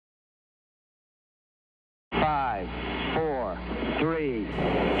5, 4, 3,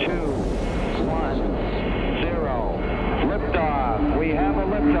 2, 1, 0. Liftoff. We have a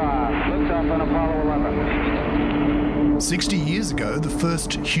liftoff. Liftoff on Apollo 11. 60 years ago, the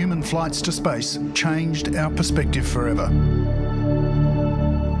first human flights to space changed our perspective forever.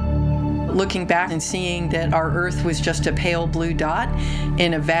 Looking back and seeing that our Earth was just a pale blue dot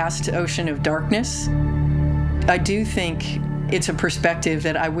in a vast ocean of darkness, I do think it's a perspective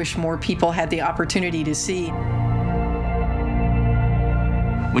that I wish more people had the opportunity to see.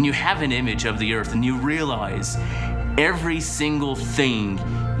 When you have an image of the Earth and you realize every single thing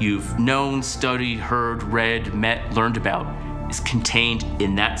you've known, studied, heard, read, met, learned about is contained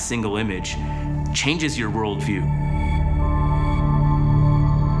in that single image, changes your worldview.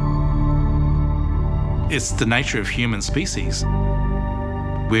 It's the nature of human species.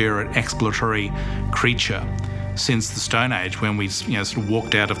 We're an exploratory creature since the Stone Age, when we sort of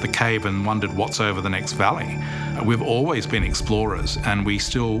walked out of the cave and wondered what's over the next valley. We've always been explorers, and we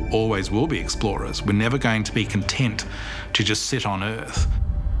still always will be explorers. We're never going to be content to just sit on Earth.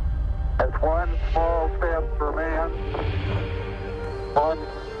 That's one small step for man, one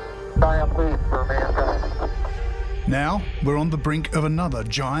giant leap for mankind. Now we're on the brink of another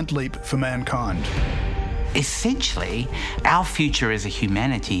giant leap for mankind. Essentially, our future as a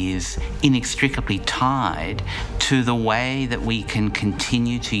humanity is inextricably tied to the way that we can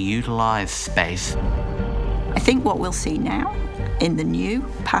continue to utilise space. I think what we'll see now in the new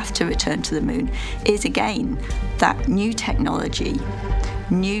path to return to the moon is, again, that new technology,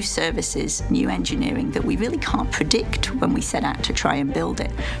 new services, new engineering that we really can't predict when we set out to try and build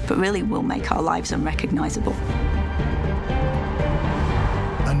it, but really will make our lives unrecognisable.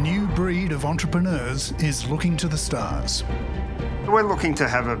 A new breed of entrepreneurs is looking to the stars. We're looking to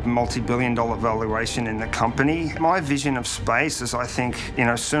have a multi-billion-dollar valuation in the company. My vision of space is, I think,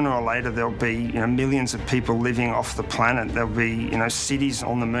 sooner or later there'll be, millions of people living off the planet. There'll be, cities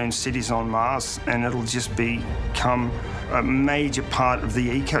on the moon, cities on Mars, and it'll just become a major part of the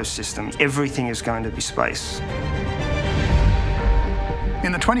ecosystem. Everything is going to be space.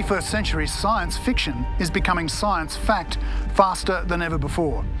 In the 21st century, science fiction is becoming science fact faster than ever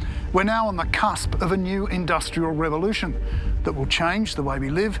before. We're now on the cusp of a new industrial revolution that will change the way we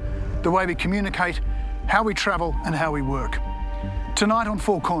live, the way we communicate, how we travel and how we work. Tonight on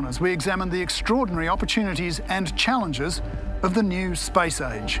Four Corners, we examine the extraordinary opportunities and challenges of the new space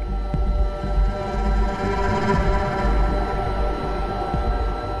age.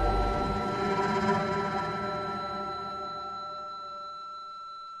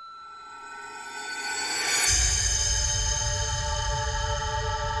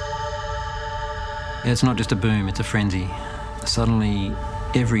 It's not just a boom, it's a frenzy. Suddenly,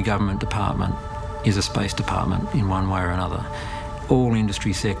 every government department is a space department in one way or another. All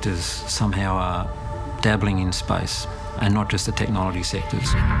industry sectors somehow are dabbling in space, and not just the technology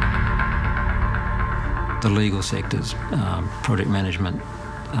sectors. The legal sectors, project management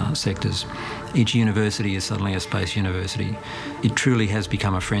sectors. Each university is suddenly a space university. It truly has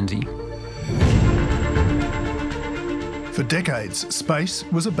become a frenzy. For decades, space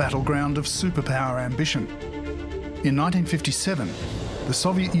was a battleground of superpower ambition. In 1957, the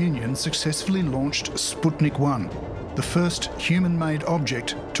Soviet Union successfully launched Sputnik 1, the first human-made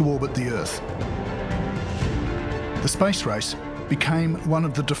object to orbit the Earth. The space race became one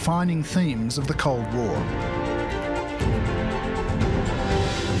of the defining themes of the Cold War.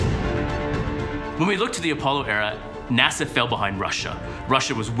 When we look to the Apollo era, NASA fell behind Russia.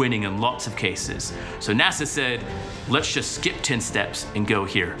 Russia was winning in lots of cases. So NASA said, let's just skip 10 steps and go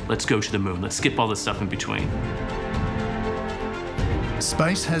here. Let's go to the moon. Let's skip all this stuff in between.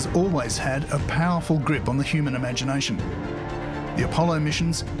 Space has always had a powerful grip on the human imagination. The Apollo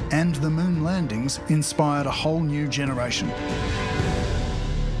missions and the moon landings inspired a whole new generation.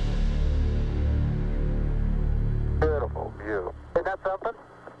 Beautiful view. Isn't that something?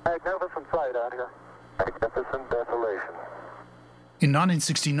 Magnificent sight out here. Magnificent desolation. In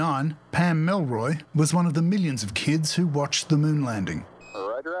 1969, Pam Melroy was one of the millions of kids who watched the moon landing.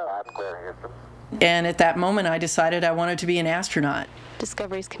 Roger out. I'm clear, Houston. And at that moment, I decided I wanted to be an astronaut.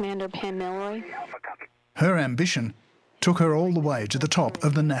 Discovery's Commander Pam Melroy. Her ambition took her all the way to the top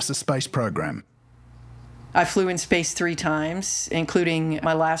of the NASA space program. I flew in space 3 times, including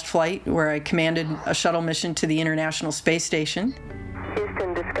my last flight where I commanded a shuttle mission to the International Space Station.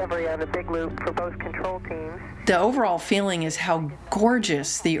 Houston, Discovery on the big loop for both control teams. The overall feeling is how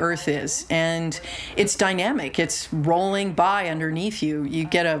gorgeous the Earth is, and it's dynamic. It's rolling by underneath you. You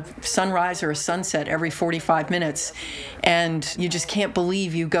get a sunrise or a sunset every 45 minutes, and you just can't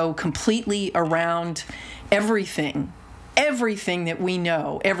believe you go completely around everything everything that we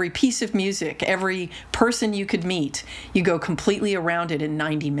know, every piece of music, every person you could meet, you go completely around it in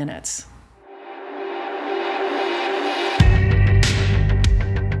 90 minutes.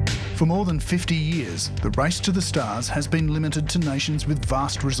 For more than 50 years, the race to the stars has been limited to nations with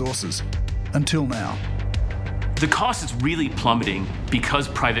vast resources, until now. The cost is really plummeting because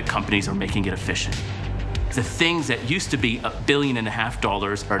private companies are making it efficient. The things that used to be $1.5 billion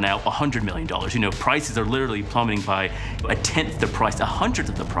are now $100 million. You know, prices are literally plummeting by 1/10 the price, 100th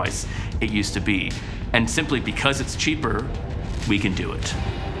of the price it used to be. And simply because it's cheaper, we can do it.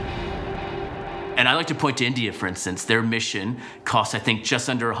 And I like to point to India, for instance. Their mission costs, I think, just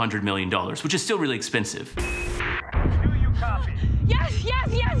under $100 million, which is still really expensive. Yes,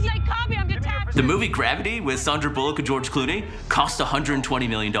 I copy, I'm detached. The movie Gravity with Sandra Bullock and George Clooney cost $120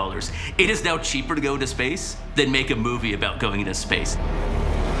 million. It is now cheaper to go into space than make a movie about going into space.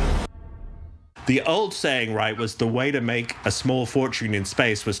 The old saying, right, was the way to make a small fortune in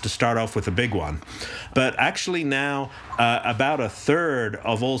space was to start off with a big one. But actually now, about 1/3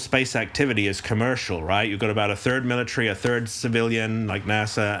 of all space activity is commercial, right? You've got about 1/3 military, 1/3 civilian, like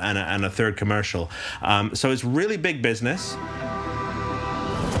NASA, and 1/3 commercial. So it's really big business.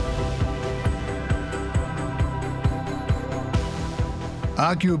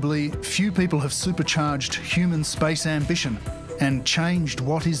 Arguably, few people have supercharged human space ambition and changed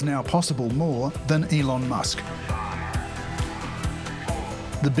what is now possible more than Elon Musk.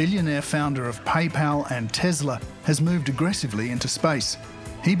 The billionaire founder of PayPal and Tesla has moved aggressively into space.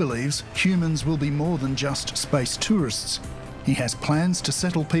 He believes humans will be more than just space tourists. He has plans to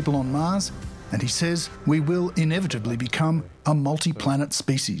settle people on Mars, and he says we will inevitably become a multi-planet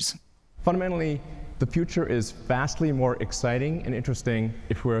species. Fundamentally, the future is vastly more exciting and interesting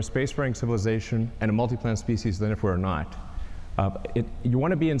if we're a spacefaring civilization and a multi-planet species than if we're not. You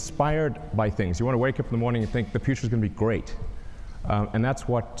want to be inspired by things. You want to wake up in the morning and think the future is going to be great. And that's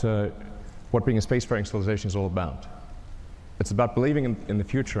what being a spacefaring civilization is all about. It's about believing in the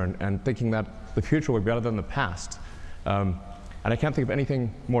future and thinking that the future will be better than the past. And I can't think of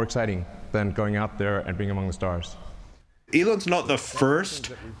anything more exciting than going out there and being among the stars. Elon's not the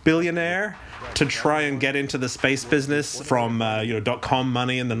first billionaire to try and get into the space business from .com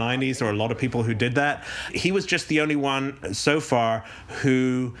money in the 90s. There were a lot of people who did that. He was just the only one so far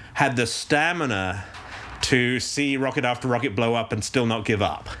who had the stamina to see rocket after rocket blow up and still not give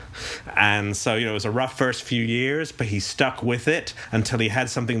up. And so, it was a rough first few years, but he stuck with it until he had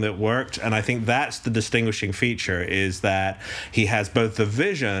something that worked. And I think that's the distinguishing feature, is that he has both the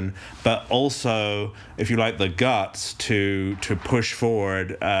vision, but also, if you like, the guts to push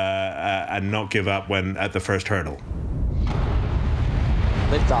forward and not give up when at the first hurdle.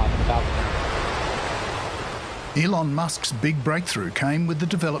 Liftoff, Falcon. Elon Musk's big breakthrough came with the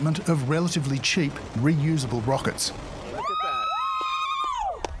development of relatively cheap, reusable rockets. Look at that.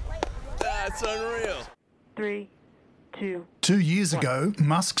 That's unreal. 3, 2. 2 years ago,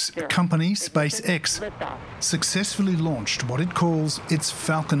 Musk's company, SpaceX, successfully launched what it calls its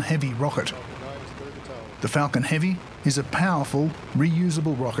Falcon Heavy rocket. The Falcon Heavy is a powerful,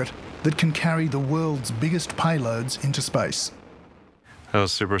 reusable rocket that can carry the world's biggest payloads into space. That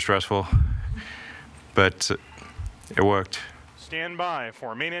was super stressful, but it worked. Stand by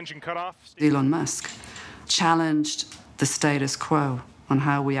for main engine cutoff. Elon Musk challenged the status quo on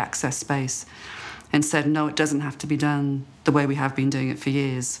how we access space and said, no, it doesn't have to be done the way we have been doing it for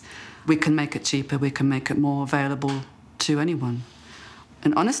years. We can make it cheaper, we can make it more available to anyone.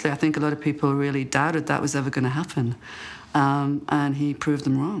 And honestly, I think a lot of people really doubted that was ever going to happen. And he proved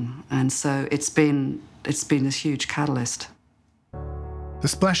them wrong. And so it's been this huge catalyst. The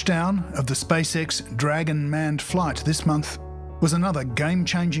splashdown of the SpaceX Dragon manned flight this month was another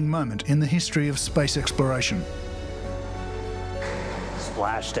game-changing moment in the history of space exploration.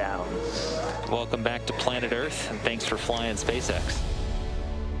 Splashdown. Welcome back to planet Earth, and thanks for flying SpaceX.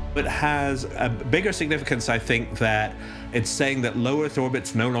 It has a bigger significance, I think, that it's saying that low Earth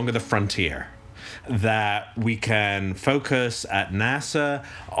orbit's no longer the frontier, that we can focus at NASA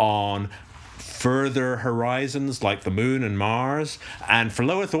on further horizons like the moon and Mars. And for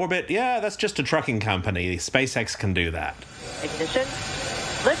low Earth orbit, yeah, that's just a trucking company. SpaceX can do that. Ignition.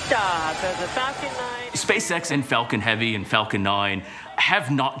 Liftoff of the Falcon 9. SpaceX and Falcon Heavy and Falcon 9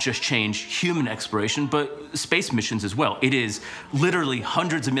 have not just changed human exploration, but space missions as well. It is literally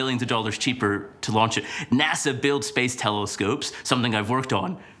hundreds of millions of dollars cheaper to launch it. NASA builds space telescopes, something I've worked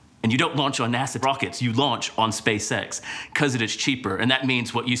on. And you don't launch on NASA rockets, you launch on SpaceX because it is cheaper. And that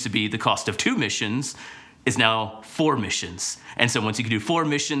means what used to be the cost of 2 missions is now 4 missions. And so once you can do 4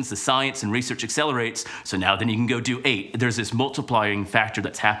 missions, the science and research accelerates. So now then you can go do 8. There's this multiplying factor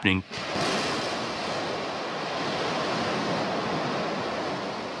that's happening.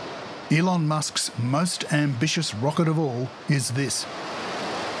 Elon Musk's most ambitious rocket of all is this.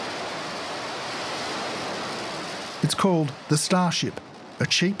 It's called the Starship, a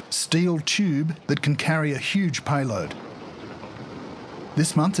cheap steel tube that can carry a huge payload.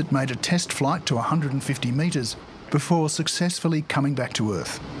 This month it made a test flight to 150 metres before successfully coming back to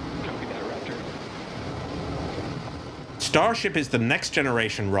Earth. Starship is the next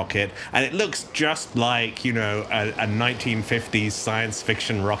generation rocket, and it looks just like, you know, a 1950s science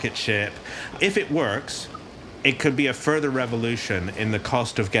fiction rocket ship. If it works, it could be a further revolution in the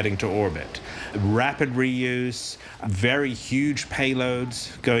cost of getting to orbit. Rapid reuse, very huge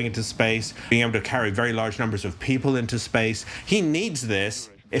payloads going into space, being able to carry very large numbers of people into space. He needs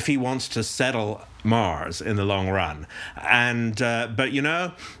this if he wants to settle Mars in the long run. And but you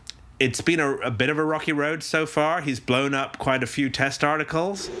know, it's been a bit of a rocky road so far. He's blown up quite a few test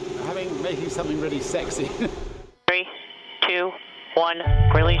articles. Making something really sexy. 3, 2, 1,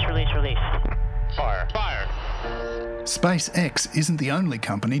 release, release, release. Fire. Fire. SpaceX isn't the only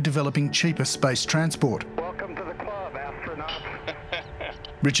company developing cheaper space transport. Welcome to the club, astronaut.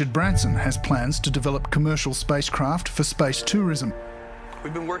 Richard Branson has plans to develop commercial spacecraft for space tourism.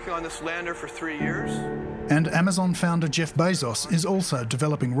 We've been working on this lander for 3 years. And Amazon founder Jeff Bezos is also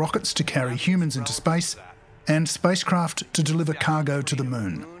developing rockets to carry humans into space and spacecraft to deliver cargo to the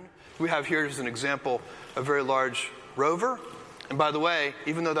moon. We have here as an example a very large rover. And by the way,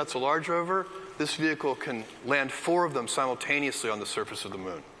 even though that's a large rover, this vehicle can land 4 of them simultaneously on the surface of the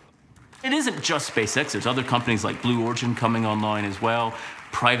moon. It isn't just SpaceX. There's other companies like Blue Origin coming online as well.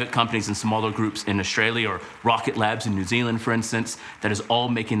 Private companies and smaller groups in Australia or Rocket Labs in New Zealand, for instance, that is all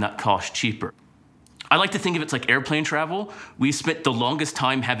making that cost cheaper. I like to think of it like airplane travel. We spent the longest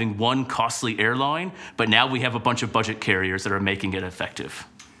time having one costly airline, but now we have a bunch of budget carriers that are making it effective.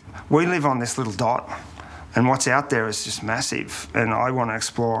 We live on this little dot, and what's out there is just massive, and I want to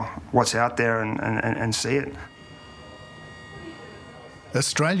explore what's out there and see it.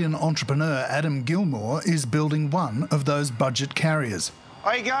 Australian entrepreneur Adam Gilmore is building one of those budget carriers.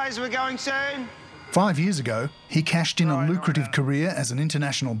 Hey guys, we're going soon. 5 years ago, he cashed in a lucrative career as an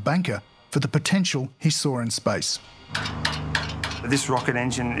international banker for the potential he saw in space. This rocket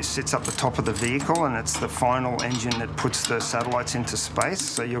engine sits up the top of the vehicle, and it's the final engine that puts the satellites into space.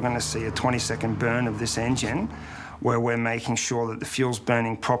 So you're going to see a 20-second burn of this engine where we're making sure that the fuel's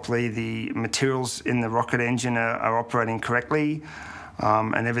burning properly, the materials in the rocket engine are operating correctly,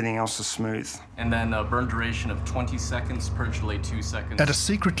 and everything else is smooth. And then a burn duration of 20 seconds per delay 2 seconds. At a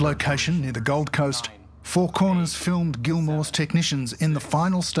secret location near the Gold Coast, Four Corners filmed Gilmore's technicians in the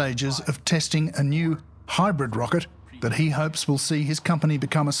final stages of testing a new hybrid rocket that he hopes will see his company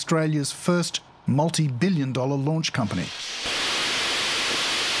become Australia's first multi-billion-dollar launch company.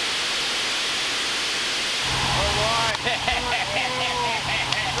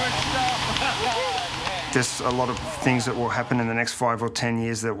 There's a lot of things that will happen in the next 5 or 10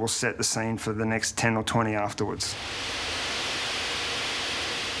 years that will set the scene for the next 10 or 20 afterwards.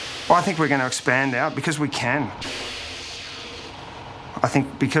 Well, I think we're going to expand out because we can. I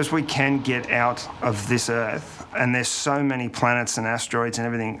think because we can get out of this Earth, and there's so many planets and asteroids and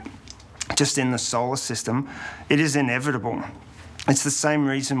everything just in the solar system, it is inevitable. It's the same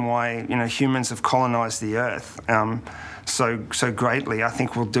reason why, you know, humans have colonized the Earth so greatly. I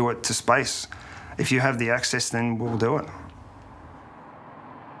think we'll do it to space. If you have the access, then we'll do it.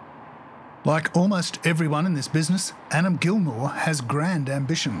 Like almost everyone in this business, Adam Gilmore has grand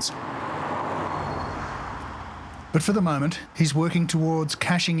ambitions. But for the moment, he's working towards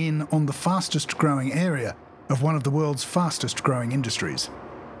cashing in on the fastest growing area of one of the world's fastest growing industries.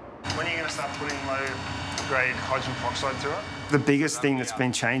 When are you going to start putting low-grade hydrogen peroxide through it? The biggest thing that's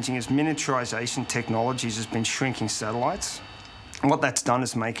been changing is miniaturization technologies has been shrinking satellites. And what that's done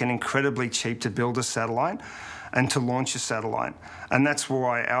is make it incredibly cheap to build a satellite and to launch a satellite. And that's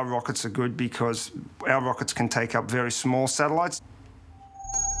why our rockets are good, because our rockets can take up very small satellites.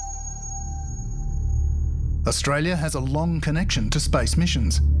 Australia has a long connection to space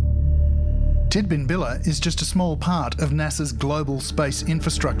missions. Tidbinbilla is just a small part of NASA's global space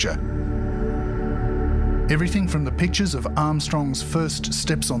infrastructure. Everything from the pictures of Armstrong's first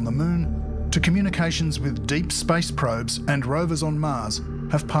steps on the moon to communications with deep space probes and rovers on Mars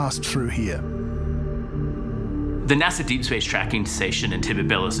have passed through here. The NASA Deep Space Tracking Station in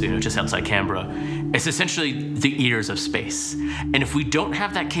Tidbinbilla, just outside Canberra, is essentially the ears of space. And if we don't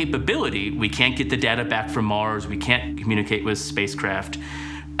have that capability, we can't get the data back from Mars, we can't communicate with spacecraft.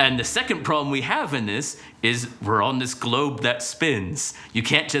 And the second problem we have in this is we're on this globe that spins. You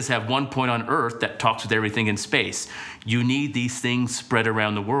can't just have one point on Earth that talks with everything in space. You need these things spread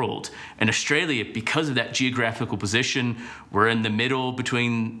around the world. And Australia, because of that geographical position, we're in the middle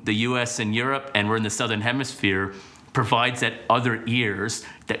between the US and Europe, and we're in the southern hemisphere, provides that other ears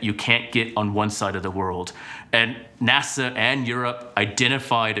that you can't get on one side of the world. And NASA and Europe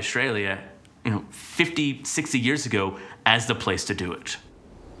identified Australia, 50, 60 years ago as the place to do it.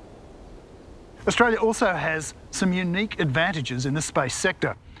 Australia also has some unique advantages in the space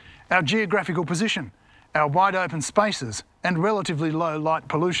sector. Our geographical position, our wide open spaces and relatively low light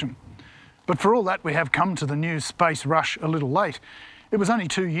pollution. But for all that, we have come to the new space rush a little late. It was only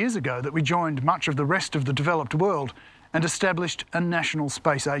 2 years ago that we joined much of the rest of the developed world and established a national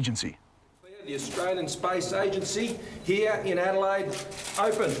space agency. The Australian Space Agency here in Adelaide,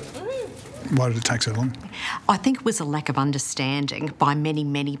 open. Why did it take so long? I think it was a lack of understanding by many,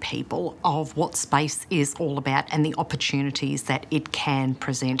 many people of what space is all about and the opportunities that it can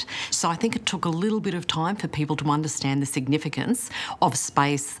present. So I think it took a little bit of time for people to understand the significance of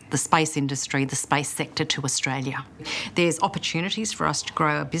space, the space industry, the space sector to Australia. There's opportunities for us to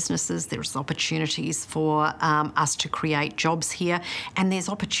grow our businesses, there's opportunities for us to create jobs here, and there's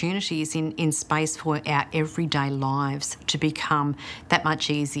opportunities in space for our everyday lives to become that much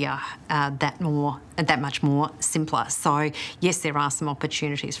easier, that much more simpler. So yes, there are some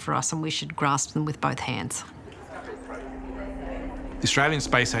opportunities for us and we should grasp them with both hands. The Australian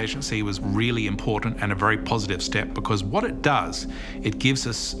Space Agency was really important and a very positive step, because what it does, it gives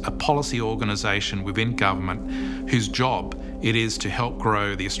us a policy organisation within government whose job it is to help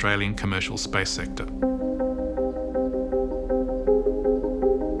grow the Australian commercial space sector.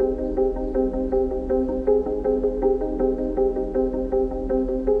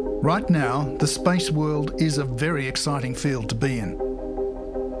 Right now, the space world is a very exciting field to be in.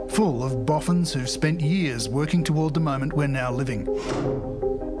 Full of boffins who've spent years working toward the moment we're now living.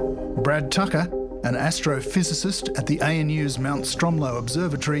 Brad Tucker, an astrophysicist at the ANU's Mount Stromlo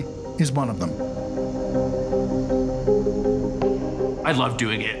Observatory, is one of them. I love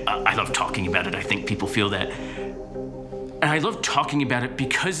doing it. I love talking about it. I think people feel that. And I love talking about it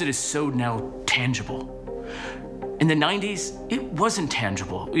because it is so now tangible. In the 90s, it wasn't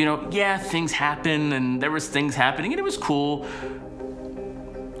tangible. Yeah, things happen and there was things happening and it was cool.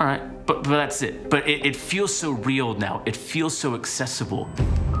 All right, but that's it. But it feels so real now. It feels so accessible.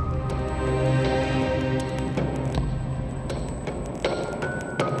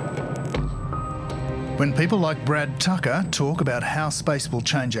 When people like Brad Tucker talk about how space will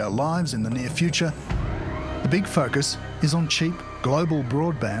change our lives in the near future, the big focus is on cheap global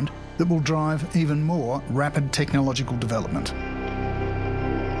broadband that will drive even more rapid technological development.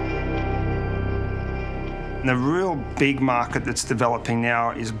 The real big market that's developing now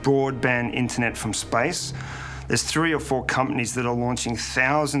is broadband internet from space. There's 3 or 4 companies that are launching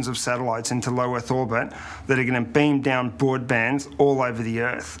thousands of satellites into low Earth orbit that are going to beam down broadband all over the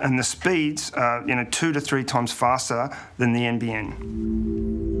Earth. And the speeds are 2 to 3 times faster than the NBN.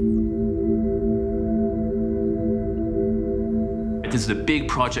 This is a big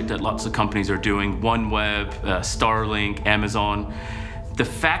project that lots of companies are doing, OneWeb, Starlink, Amazon. The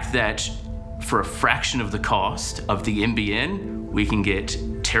fact that for a fraction of the cost of the NBN, we can get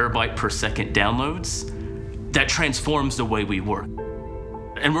terabyte per second downloads, that transforms the way we work.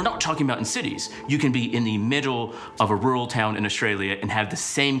 And we're not talking about in cities. You can be in the middle of a rural town in Australia and have the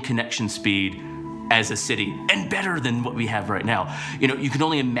same connection speed as a city, and better than what we have right now. You can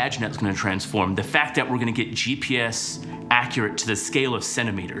only imagine that's going to transform. The fact that we're going to get GPS accurate to the scale of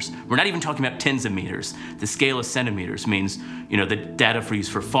centimeters. We're not even talking about tens of meters. The scale of centimeters means, the data for use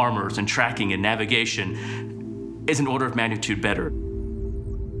for farmers and tracking and navigation is an order of magnitude better.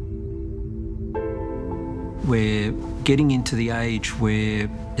 We're getting into the age where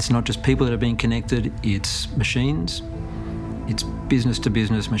it's not just people that are being connected, it's machines. It's business to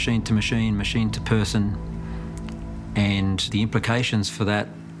business, machine to machine, machine to person, and the implications for that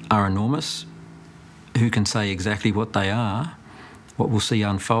are enormous. Who can say exactly what they are? What we'll see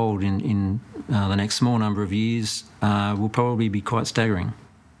unfold in the next small number of years will probably be quite staggering.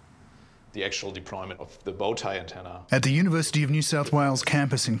 The actual deployment of the bow tie antenna. At the University of New South Wales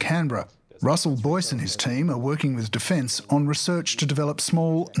campus in Canberra, Russell Boyce and his team are working with Defence on research to develop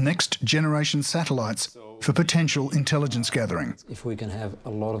small next-generation satellites for potential intelligence gathering. If we can have a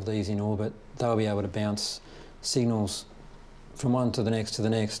lot of these in orbit, they'll be able to bounce signals from one to the next to the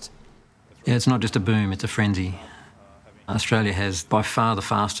next. Yeah, it's not just a boom, it's a frenzy. Australia has by far the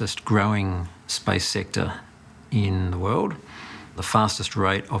fastest growing space sector in the world, the fastest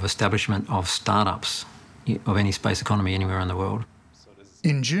rate of establishment of startups of any space economy anywhere in the world.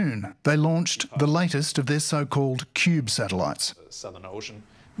 In June, they launched the latest of their so-called cube satellites. Southern Ocean.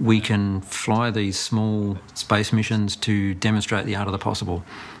 We can fly these small space missions to demonstrate the art of the possible.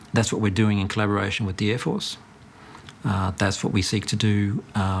 That's what we're doing in collaboration with the Air Force. That's what we seek to do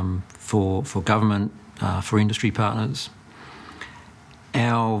for government, for industry partners.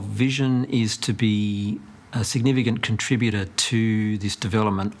 Our vision is to be a significant contributor to this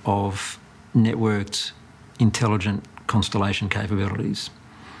development of networked, intelligent constellation capabilities.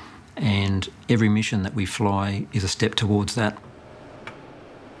 And every mission that we fly is a step towards that.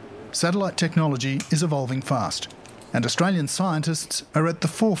 Satellite technology is evolving fast, and Australian scientists are at the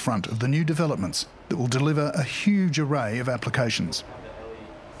forefront of the new developments that will deliver a huge array of applications.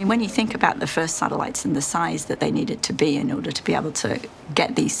 When you think about the first satellites and the size that they needed to be in order to be able to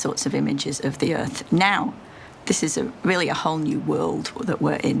get these sorts of images of the Earth, now this is really a whole new world that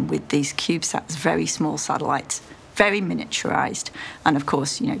we're in with these CubeSats, very small satellites, very miniaturised, and of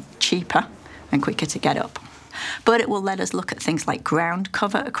course, cheaper and quicker to get up. But it will let us look at things like ground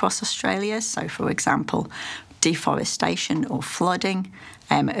cover across Australia. So, for example, deforestation or flooding.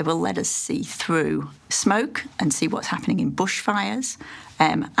 It will let us see through smoke and see what's happening in bushfires.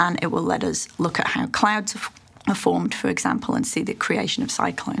 And it will let us look at how clouds are formed, for example, and see the creation of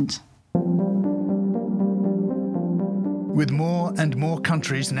cyclones. With more and more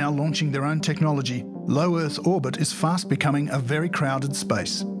countries now launching their own technology, low Earth orbit is fast becoming a very crowded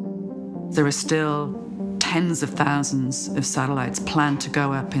space. There are still tens of thousands of satellites planned to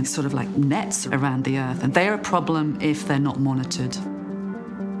go up in sort of like nets around the Earth, and they're a problem if they're not monitored.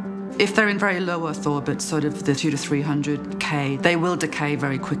 If they're in very low Earth orbit, sort of the 200 to 300K, they will decay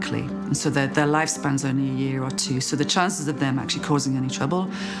very quickly, and so their lifespan's only a year or two, so the chances of them actually causing any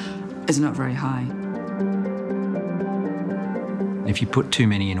trouble is not very high. If you put too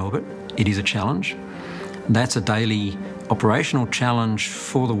many in orbit, it is a challenge. That's a daily operational challenge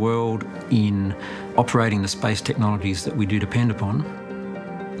for the world in operating the space technologies that we do depend upon.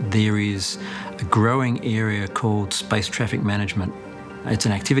 There is a growing area called space traffic management. It's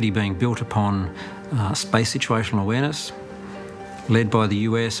an activity being built upon space situational awareness, led by the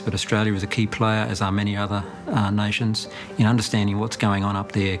US, but Australia is a key player, as are many other nations, in understanding what's going on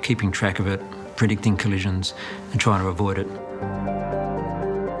up there, keeping track of it, predicting collisions, and trying to avoid it.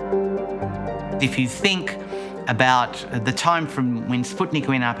 If you think about the time from when Sputnik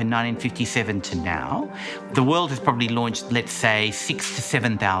went up in 1957 to now, the world has probably launched, let's say, 6,000 to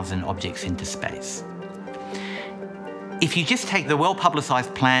 7,000 objects into space. If you just take the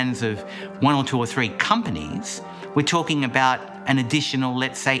well-publicised plans of 1 or 2 or 3 companies, we're talking about an additional,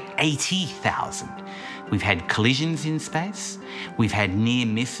 let's say, 80,000. We've had collisions in space. We've had near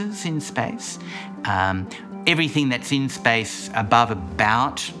misses in space. Everything that's in space above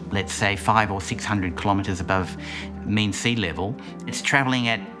about, let's say, 500 or 600 kilometres above mean sea level, it's travelling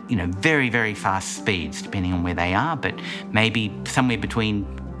at, very, very fast speeds, depending on where they are, but maybe somewhere between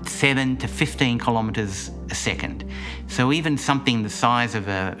 7 to 15 kilometres a second. So even something the size of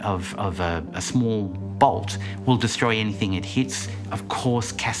a small bolt will destroy anything it hits, of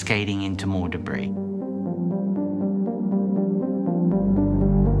course, cascading into more debris.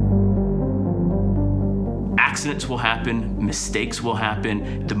 Accidents will happen, mistakes will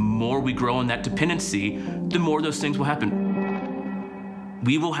happen. The more we grow in that dependency, the more those things will happen.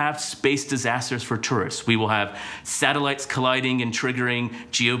 We will have space disasters for tourists. We will have satellites colliding and triggering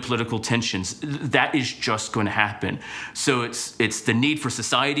geopolitical tensions. That is just going to happen. So it's the need for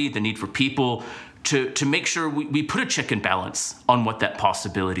society, the need for people to make sure we put a check and balance on what that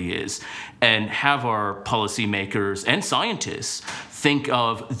possibility is and have our policymakers and scientists think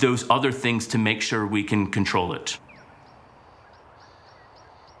of those other things to make sure we can control it.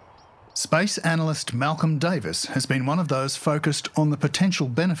 Space analyst Malcolm Davis has been one of those focused on the potential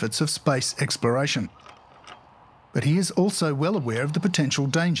benefits of space exploration. But he is also well aware of the potential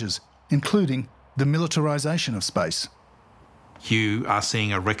dangers, including the militarisation of space. You are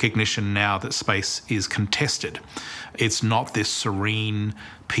seeing a recognition now that space is contested. It's not this serene,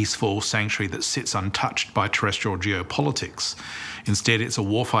 peaceful sanctuary that sits untouched by terrestrial geopolitics. Instead, it's a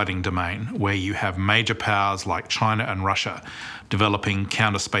warfighting domain where you have major powers like China and Russia developing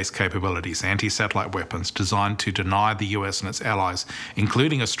counter-space capabilities, anti-satellite weapons designed to deny the US and its allies,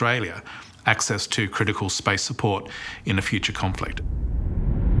 including Australia, access to critical space support in a future conflict.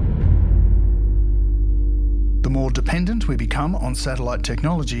 The more dependent we become on satellite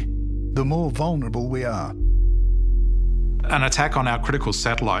technology, the more vulnerable we are. An attack on our critical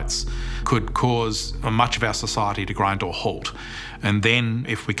satellites could cause much of our society to grind to a halt. And then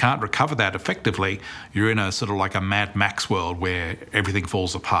if we can't recover that effectively, you're in a sort of like a Mad Max world where everything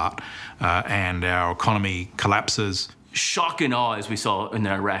falls apart and our economy collapses. shock and awe, as we saw in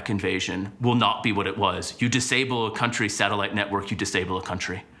the Iraq invasion, will not be what it was. You disable a country's satellite network, you disable a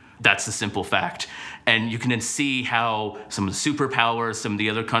country. That's the simple fact. And you can then see how some of the superpowers, some of the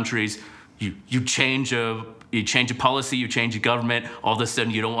other countries, you change a policy, you change a government, all of a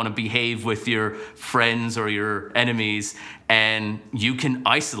sudden you don't want to behave with your friends or your enemies, and you can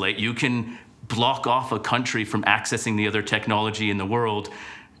isolate, you can block off a country from accessing the other technology in the world,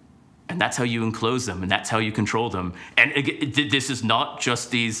 and that's how you enclose them, and that's how you control them. And again, this is not just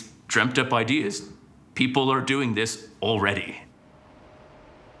these dreamt up ideas. People are doing this already.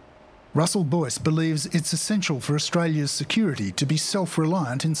 Russell Boyce believes it's essential for Australia's security to be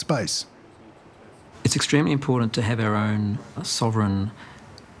self-reliant in space. It's extremely important to have our own sovereign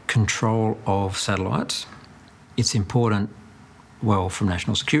control of satellites. It's important, well, from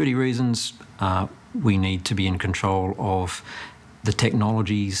national security reasons. We need to be in control of the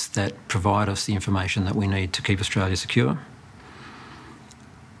technologies that provide us the information that we need to keep Australia secure,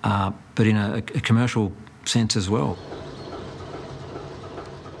 but in a commercial sense as well.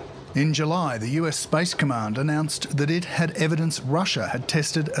 In July, the US Space Command announced that it had evidence Russia had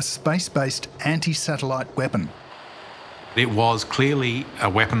tested a space-based anti-satellite weapon. It was clearly a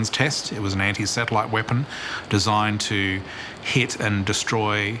weapons test. It was an anti-satellite weapon designed to hit and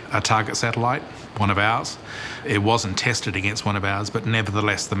destroy a target satellite, one of ours. It wasn't tested against one of ours, but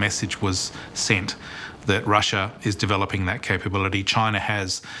nevertheless the message was sent that Russia is developing that capability. China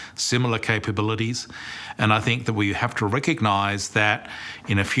has similar capabilities. And I think that we have to recognise that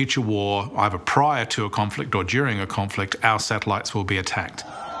in a future war, either prior to a conflict or during a conflict, our satellites will be attacked.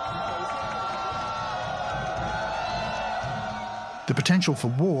 The potential for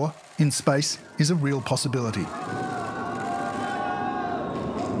war in space is a real possibility.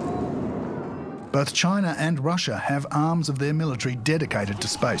 Both China and Russia have arms of their military dedicated to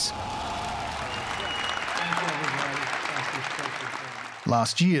space.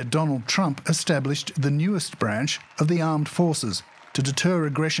 Last year, Donald Trump established the newest branch of the armed forces to deter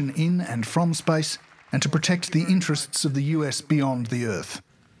aggression in and from space and to protect the interests of the US beyond the Earth.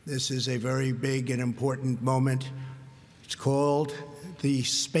 This is a very big and important moment. It's called the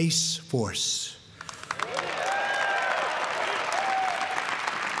Space Force.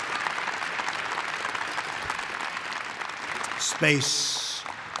 Space.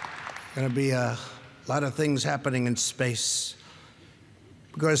 Going to be a lot of things happening in space,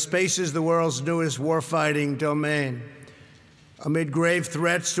 because space is the world's newest warfighting domain. Amid grave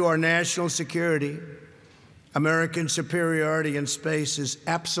threats to our national security, American superiority in space is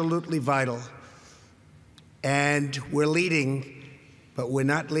absolutely vital. And we're leading, but we're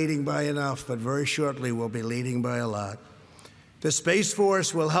not leading by enough, but very shortly we'll be leading by a lot. The Space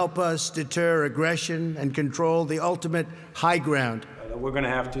Force will help us deter aggression and control the ultimate high ground. We're going to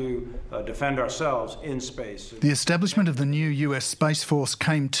have to defend ourselves in space. The establishment of the new US Space Force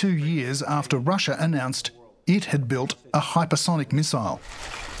came 2 years after Russia announced it had built a hypersonic missile.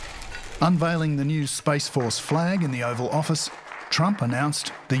 Unveiling the new Space Force flag in the Oval Office, Trump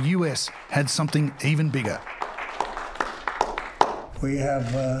announced the US had something even bigger. We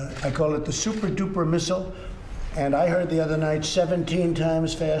have, I call it the super-duper missile, and I heard the other night 17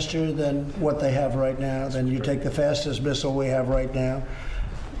 times faster than what they have right now. Then you take the fastest missile we have right now.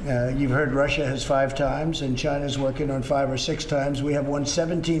 You've heard Russia has 5 times, and China's working on 5 or 6 times. We have one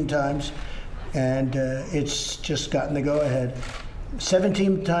 17 times, and it's just gotten the go-ahead.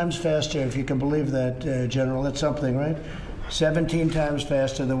 17 times faster, if you can believe that, General. That's something, right? 17 times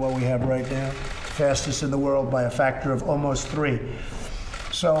faster than what we have right now. Fastest in the world by a factor of almost 3.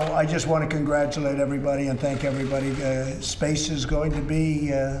 So I just want to congratulate everybody and thank everybody. Space is going to be,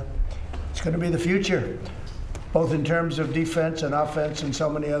 it's going to be the future, both in terms of defense and offense and so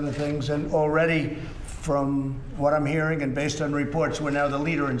many other things. And already, from what I'm hearing and based on reports, we're now the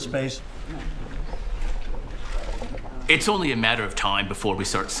leader in space. It's only a matter of time before we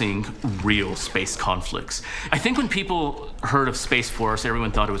start seeing real space conflicts. I think when people heard of Space Force,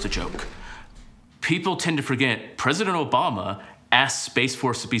 everyone thought it was a joke. People tend to forget President Obama asked Space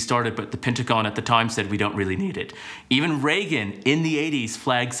Force to be started, but the Pentagon at the time said we don't really need it. Even Reagan in the 80s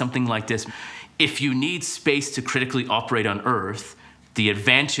flagged something like this. If you need space to critically operate on Earth, the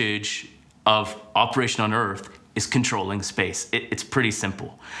advantage of operation on Earth is controlling space. It's pretty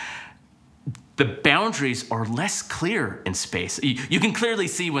simple. The boundaries are less clear in space. You can clearly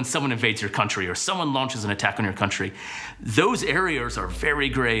see when someone invades your country or someone launches an attack on your country. Those areas are very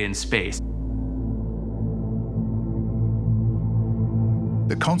gray in space.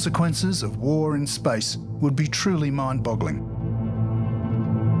 The consequences of war in space would be truly mind-boggling.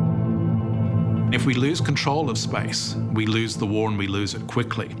 If we lose control of space, we lose the war and we lose it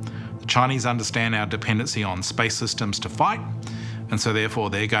quickly. The Chinese understand our dependency on space systems to fight, and so therefore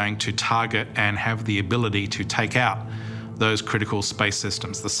they're going to target and have the ability to take out those critical space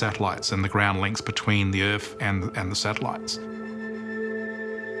systems, the satellites and the ground links between the Earth and the satellites.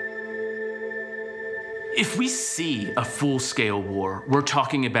 If we see a full-scale war, we're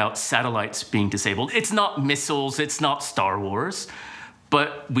talking about satellites being disabled. It's not missiles, it's not Star Wars,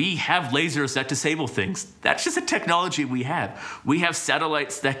 but we have lasers that disable things. That's just a technology we have. We have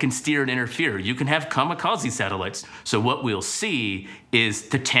satellites that can steer and interfere. You can have kamikaze satellites. So what we'll see is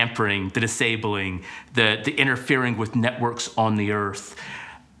the tampering, the disabling, the interfering with networks on the Earth.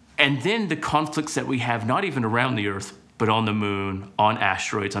 And then the conflicts that we have, not even around the Earth, but on the Moon, on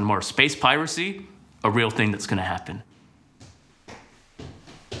asteroids, on Mars. Space piracy, a real thing that's going to happen.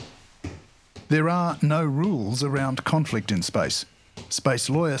 There are no rules around conflict in space. Space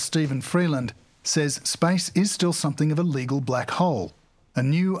lawyer Stephen Freeland says space is still something of a legal black hole. A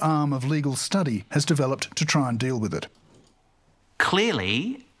new arm of legal study has developed to try and deal with it.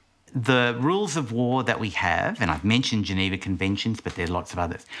 Clearly, the rules of war that we have, and I've mentioned Geneva Conventions, but there are lots of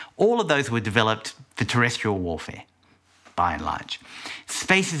others, all of those were developed for terrestrial warfare, by and large.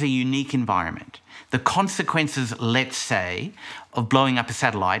 Space is a unique environment. The consequences, let's say, of blowing up a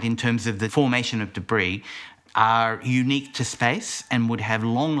satellite in terms of the formation of debris are unique to space and would have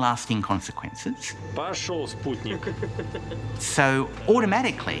long-lasting consequences. So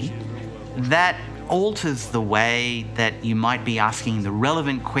automatically, that alters the way that you might be asking the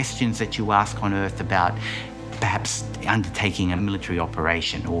relevant questions that you ask on Earth about perhaps undertaking a military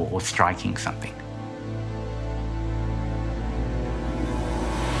operation or striking something.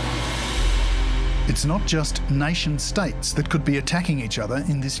 It's not just nation-states that could be attacking each other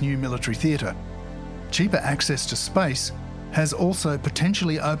in this new military theatre. Cheaper access to space has also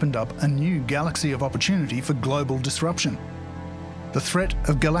potentially opened up a new galaxy of opportunity for global disruption. The threat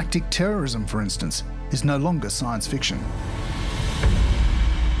of galactic terrorism, for instance, is no longer science fiction.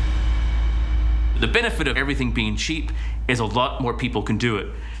 The benefit of everything being cheap is a lot more people can do it.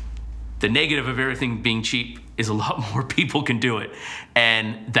 The negative of everything being cheap is a lot more people can do it.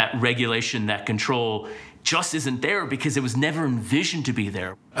 And that regulation, that control, just isn't there because it was never envisioned to be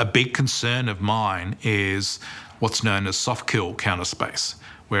there. A big concern of mine is what's known as soft kill counter space,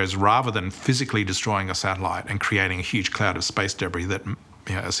 whereas rather than physically destroying a satellite and creating a huge cloud of space debris that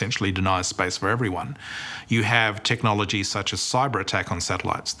essentially denies space for everyone, you have technologies such as cyber attack on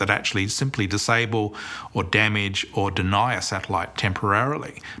satellites that actually simply disable or damage or deny a satellite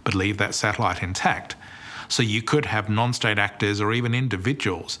temporarily, but leave that satellite intact. So you could have non-state actors or even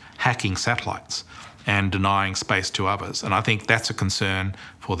individuals hacking satellites and denying space to others. And I think that's a concern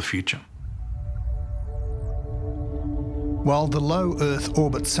for the future. While the low Earth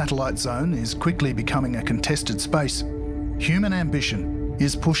orbit satellite zone is quickly becoming a contested space, human ambition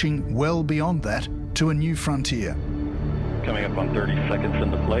is pushing well beyond that to a new frontier. Coming up on 30 seconds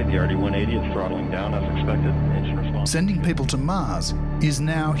into flight, the RD-180 is throttling down as expected. Engine response. Sending people to Mars is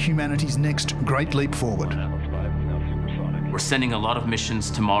now humanity's next great leap forward. We're sending a lot of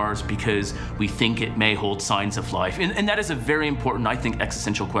missions to Mars because we think it may hold signs of life. And that is a very important, I think,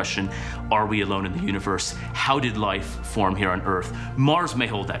 existential question. Are we alone in the universe? How did life form here on Earth? Mars may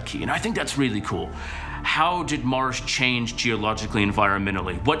hold that key, and I think that's really cool. How did Mars change geologically,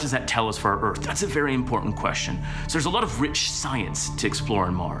 environmentally? What does that tell us for our Earth? That's a very important question. So there's a lot of rich science to explore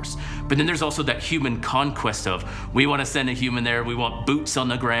on Mars. But then there's also that human conquest of, we want to send a human there, we want boots on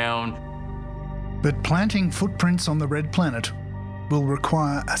the ground. But planting footprints on the red planet will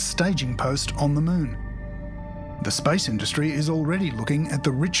require a staging post on the Moon. The space industry is already looking at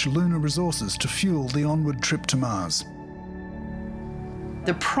the rich lunar resources to fuel the onward trip to Mars.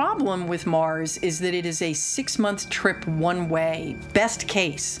 The problem with Mars is that it is a 6-month trip one way, best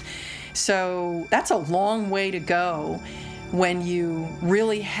case. So that's a long way to go when you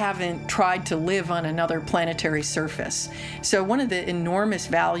really haven't tried to live on another planetary surface. So one of the enormous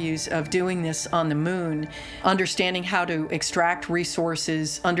values of doing this on the Moon, understanding how to extract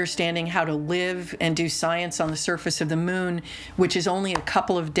resources, understanding how to live and do science on the surface of the Moon, which is only a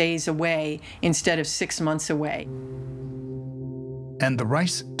couple of days away instead of 6 months away. And the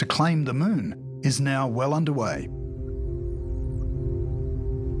race to claim the Moon is now well underway.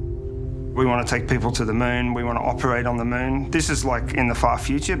 We want to take people to the Moon, we want to operate on the Moon. This is like in the far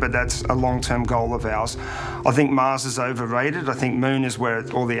future, but that's a long-term goal of ours. I think Mars is overrated. I think Moon is where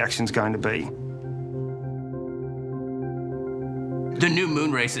all the action's going to be. The new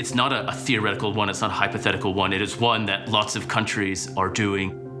moon race, it's not a theoretical one, it's not a hypothetical one. It is one that lots of countries are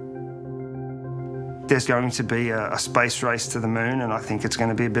doing. there's going to be a space race to the moon, and I think it's going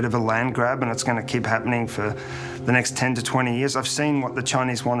to be a bit of a land grab, and it's going to keep happening for the next 10 to 20 years. I've seen what the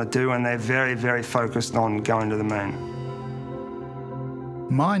Chinese want to do, and they're very, very focused on going to the moon.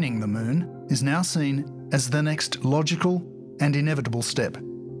 Mining the moon is now seen as the next logical and inevitable step.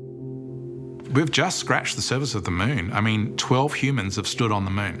 We've just scratched the surface of the moon. I mean, 12 humans have stood on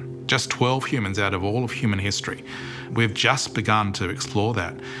the moon. Just 12 humans out of all of human history. We've just begun to explore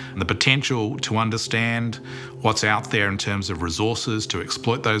that. And the potential to understand what's out there in terms of resources, to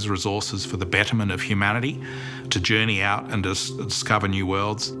exploit those resources for the betterment of humanity, to journey out and discover new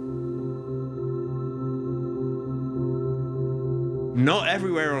worlds. Not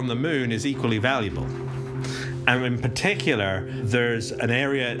everywhere on the moon is equally valuable. And in particular, there's an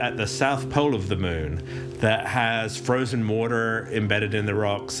area at the south pole of the moon that has frozen water embedded in the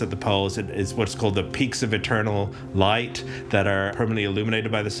rocks at the poles. It is what's called the peaks of eternal light that are permanently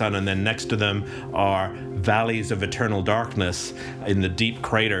illuminated by the sun, and then next to them are valleys of eternal darkness in the deep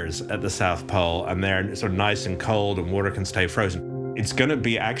craters at the south pole, and they're sort of nice and cold and water can stay frozen. It's going to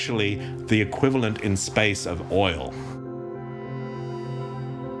be actually the equivalent in space of oil.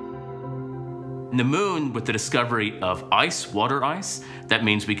 The moon, with the discovery of ice, water ice, that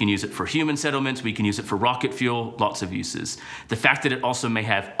means we can use it for human settlements, we can use it for rocket fuel, lots of uses. The fact that it also may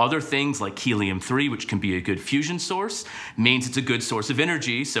have other things like helium-3, which can be a good fusion source, means it's a good source of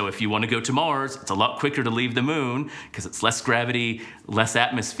energy. So if you want to go to Mars, it's a lot quicker to leave the moon because it's less gravity, less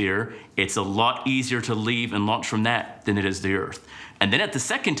atmosphere. It's a lot easier to leave and launch from that than it is the Earth. And then at the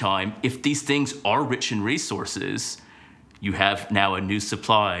second time, if these things are rich in resources, you have now a new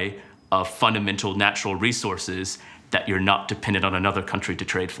supply of fundamental natural resources that you're not dependent on another country to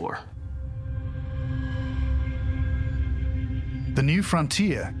trade for. The new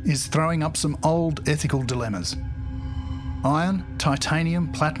frontier is throwing up some old ethical dilemmas. Iron,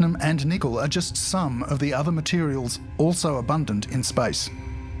 titanium, platinum and nickel are just some of the other materials also abundant in space.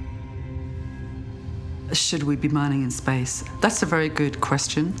 Should we be mining in space? That's a very good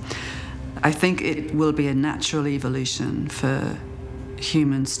question. I think it will be a natural evolution for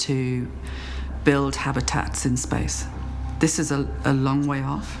humans to build habitats in space. This is a long way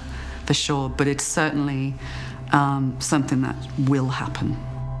off, for sure, but it's certainly something that will happen.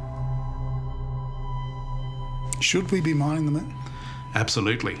 Should we be mining the moon?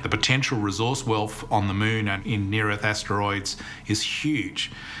 Absolutely. The potential resource wealth on the moon and in near-Earth asteroids is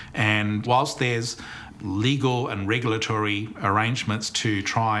huge. And whilst there's legal and regulatory arrangements to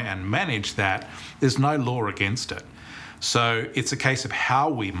try and manage that, there's no law against it. So it's a case of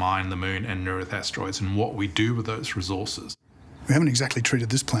how we mine the moon and near-Earth asteroids and what we do with those resources. We haven't exactly treated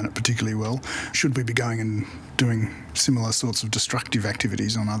this planet particularly well. Should we be going and doing similar sorts of destructive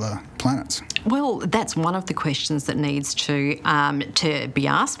activities on other planets? Well, that's one of the questions that needs to be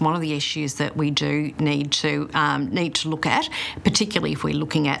asked. One of the issues that we do need to look at, particularly if we're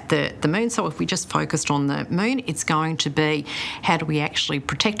looking at the moon. So if we just focused on the moon, it's going to be how do we actually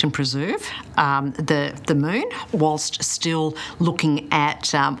protect and preserve the moon whilst still looking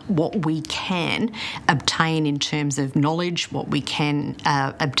at what we can obtain in terms of knowledge, what we can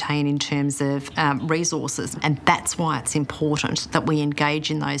obtain in terms of resources. And that's why it's important that we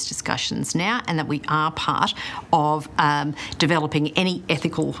engage in those discussions now and that we are part of developing any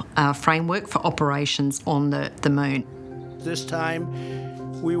ethical framework for operations on the moon. This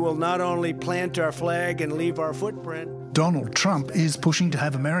time, we will not only plant our flag and leave our footprint. Donald Trump is pushing to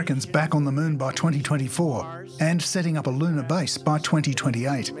have Americans back on the moon by 2024 and setting up a lunar base by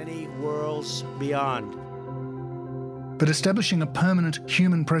 2028. Many worlds beyond. But establishing a permanent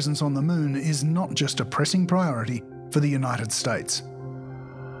human presence on the moon is not just a pressing priority for the United States.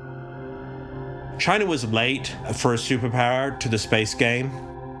 China was late for a superpower to the space game.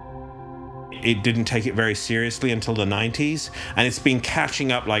 It didn't take it very seriously until the 90s, and it's been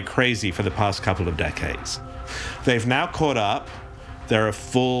catching up like crazy for the past couple of decades. They've now caught up. They're a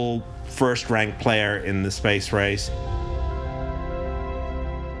full first-ranked player in the space race.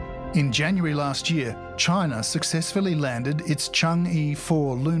 In January last year, China successfully landed its Chang'e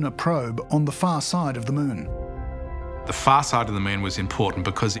 4 lunar probe on the far side of the moon. The far side of the moon was important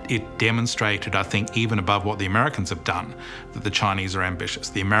because it demonstrated, I think, even above what the Americans have done, that the Chinese are ambitious.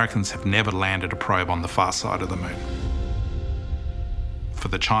 The Americans have never landed a probe on the far side of the moon. For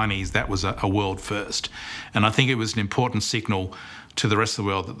the Chinese, that was a world first. And I think it was an important signal to the rest of the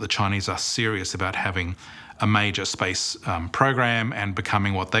world that the Chinese are serious about having a major space program and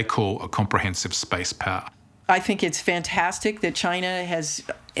becoming what they call a comprehensive space power. I think it's fantastic that China has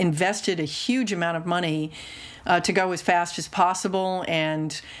invested a huge amount of money to go as fast as possible,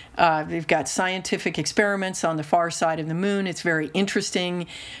 and they've got scientific experiments on the far side of the moon. It's very interesting.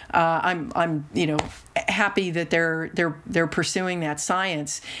 I'm happy that they're pursuing that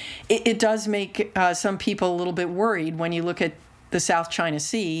science. It does make some people a little bit worried when you look at the South China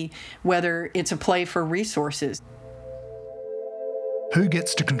Sea, whether it's a play for resources. Who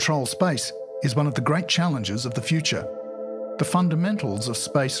gets to control space is one of the great challenges of the future. The fundamentals of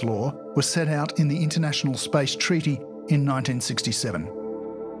space law were set out in the International Space Treaty in 1967.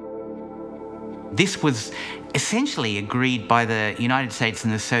 This was essentially agreed by the United States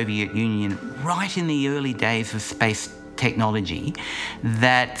and the Soviet Union right in the early days of space technology,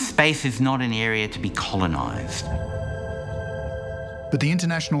 that space is not an area to be colonised. But the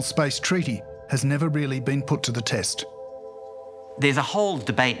International Space Treaty has never really been put to the test. There's a whole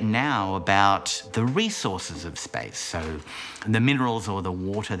debate now about the resources of space, so the minerals or the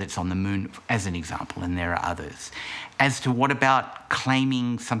water that's on the moon, as an example, and there are others, as to what about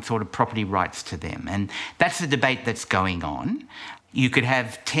claiming some sort of property rights to them. And that's the debate that's going on. You could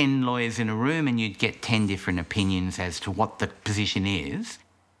have 10 lawyers in a room and you'd get 10 different opinions as to what the position is.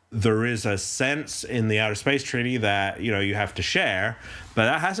 There is a sense in the Outer Space Treaty that, you have to share, but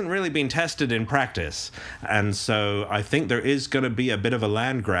that hasn't really been tested in practice. And so I think there is going to be a bit of a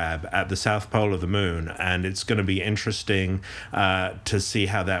land grab at the South Pole of the moon, and it's going to be interesting to see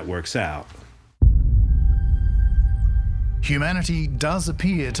how that works out. Humanity does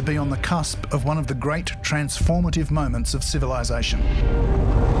appear to be on the cusp of one of the great transformative moments of civilization.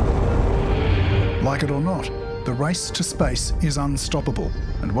 Like it or not, the race to space is unstoppable,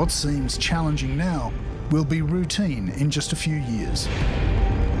 and what seems challenging now will be routine in just a few years.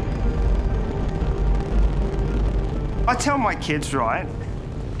 I tell my kids, right,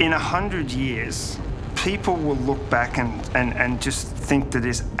 in 100 years, people will look back and just think that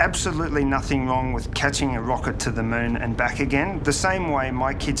there's absolutely nothing wrong with catching a rocket to the moon and back again. The same way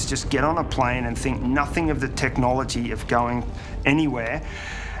my kids just get on a plane and think nothing of the technology of going anywhere.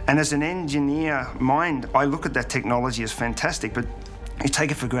 And as an engineer mind, I look at that technology as fantastic, but you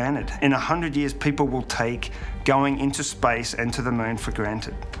take it for granted. In 100 years, people will take going into space and to the moon for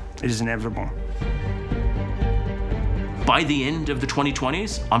granted. It is inevitable. By the end of the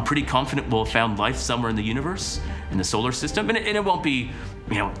 2020s, I'm pretty confident we'll have found life somewhere in the universe, in the solar system, and it won't be,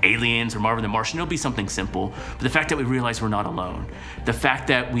 aliens or Marvin the Martian. It'll be something simple. But the fact that we realize we're not alone, the fact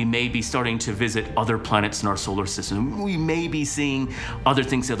that we may be starting to visit other planets in our solar system, we may be seeing other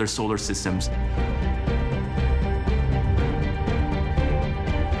things in other solar systems.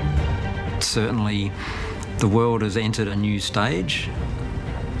 Certainly, the world has entered a new stage.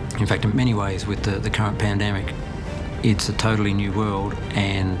 In fact, in many ways, with the current pandemic, it's a totally new world,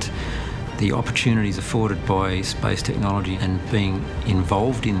 and the opportunities afforded by space technology and being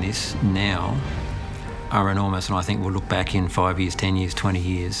involved in this now are enormous. And I think we'll look back in 5 years, 10 years, 20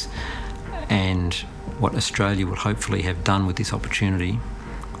 years, and what Australia will hopefully have done with this opportunity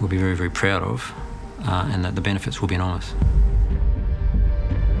we'll be very, very proud of, and that the benefits will be enormous.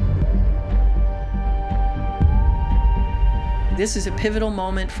 This is a pivotal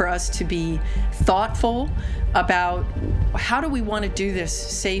moment for us to be thoughtful about how do we want to do this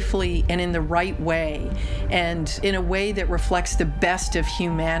safely and in the right way, and in a way that reflects the best of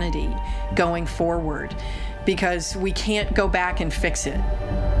humanity going forward, because we can't go back and fix it.